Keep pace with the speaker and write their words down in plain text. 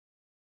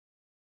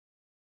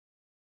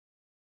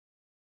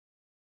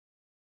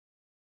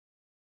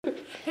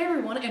Hey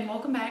everyone, and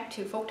welcome back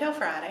to Folktale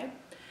Friday.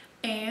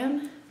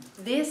 And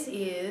this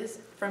is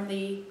from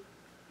the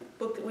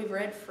book that we've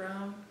read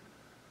from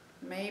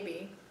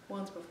maybe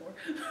once before.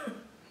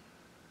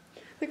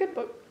 It's a good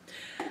book.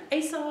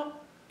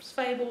 Aesop's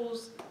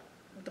Fables,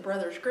 the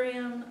Brothers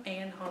Grimm,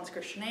 and Hans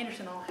Christian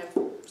Andersen all have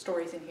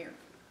stories in here.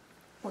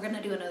 We're going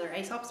to do another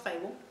Aesop's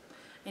Fable,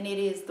 and it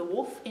is The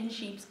Wolf in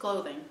Sheep's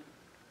Clothing.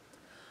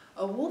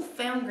 A wolf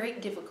found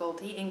great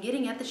difficulty in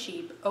getting at the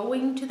sheep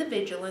owing to the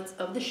vigilance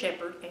of the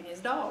shepherd and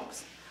his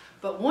dogs.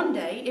 But one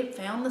day it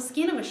found the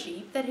skin of a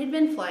sheep that had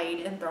been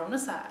flayed and thrown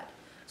aside.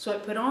 So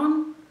it put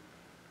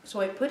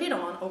it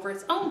on over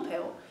its own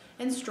pelt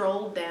and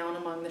strolled down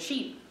among the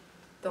sheep.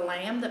 The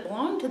lamb that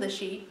belonged to the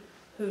sheep,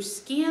 whose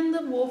skin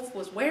the wolf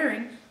was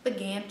wearing,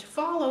 began to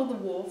follow the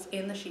wolf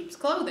in the sheep's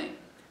clothing.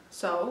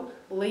 So,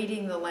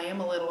 leading the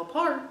lamb a little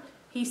apart,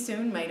 he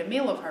soon made a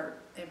meal of her,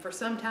 and for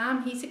some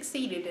time he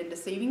succeeded in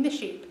deceiving the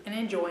sheep and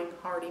enjoying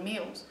hearty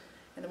meals.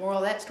 And the moral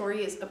of that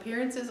story is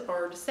appearances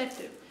are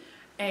deceptive,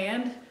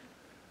 and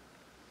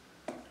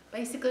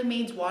basically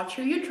means watch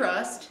who you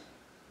trust.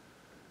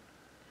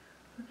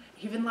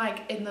 Even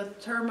like in the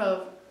term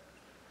of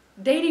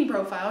dating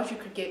profiles, you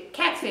could get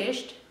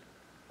catfished,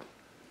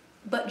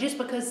 but just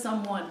because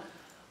someone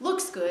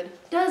looks good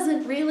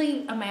doesn't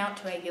really amount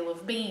to a hill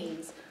of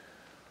beans.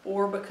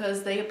 Or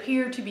because they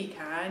appear to be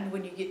kind,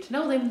 when you get to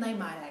know them, they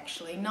might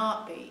actually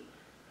not be.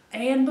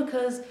 And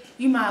because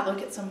you might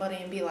look at somebody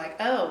and be like,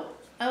 no,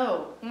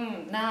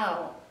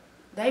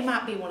 they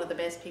might be one of the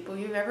best people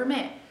you've ever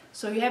met.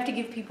 So you have to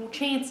give people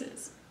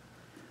chances.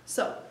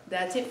 So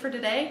that's it for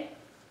today.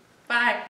 Bye.